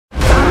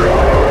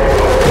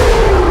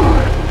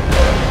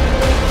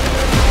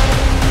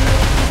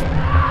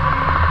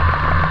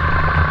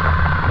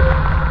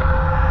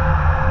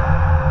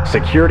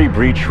Security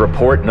breach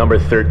report number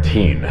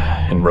 13,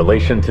 in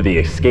relation to the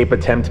escape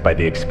attempt by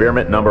the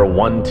experiment number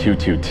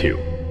 1222.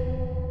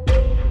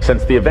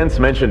 Since the events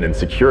mentioned in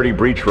security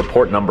breach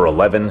report number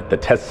 11, the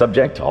test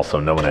subject, also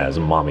known as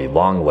Mommy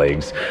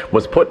Longlegs,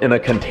 was put in a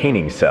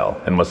containing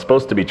cell and was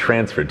supposed to be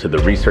transferred to the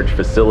research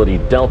facility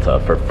Delta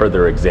for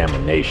further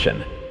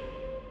examination.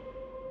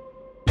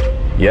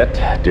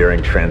 Yet,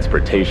 during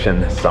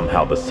transportation,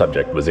 somehow the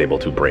subject was able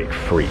to break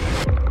free.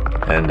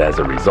 And as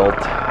a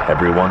result,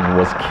 everyone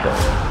was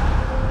killed.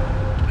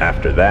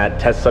 After that,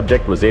 test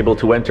subject was able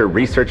to enter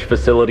research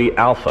facility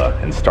Alpha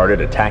and started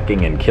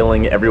attacking and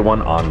killing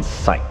everyone on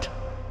sight.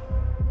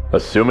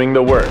 Assuming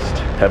the worst,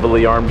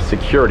 heavily armed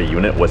security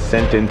unit was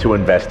sent in to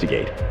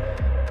investigate.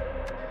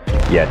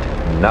 Yet,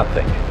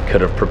 nothing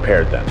could have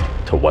prepared them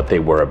to what they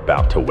were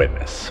about to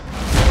witness.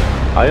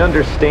 I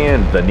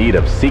understand the need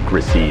of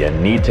secrecy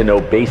and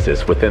need-to-know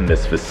basis within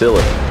this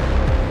facility.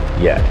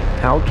 Yet,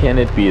 how can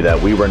it be that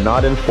we were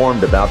not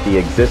informed about the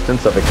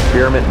existence of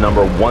experiment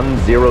number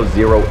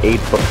 1008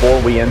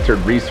 before we entered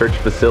research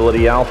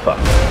facility Alpha?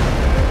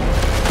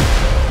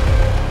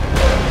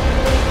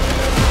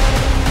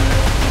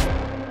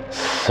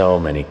 So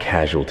many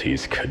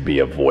casualties could be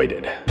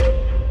avoided.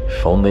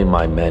 If only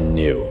my men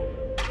knew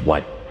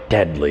what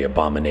deadly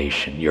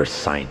abomination your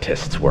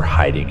scientists were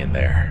hiding in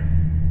there.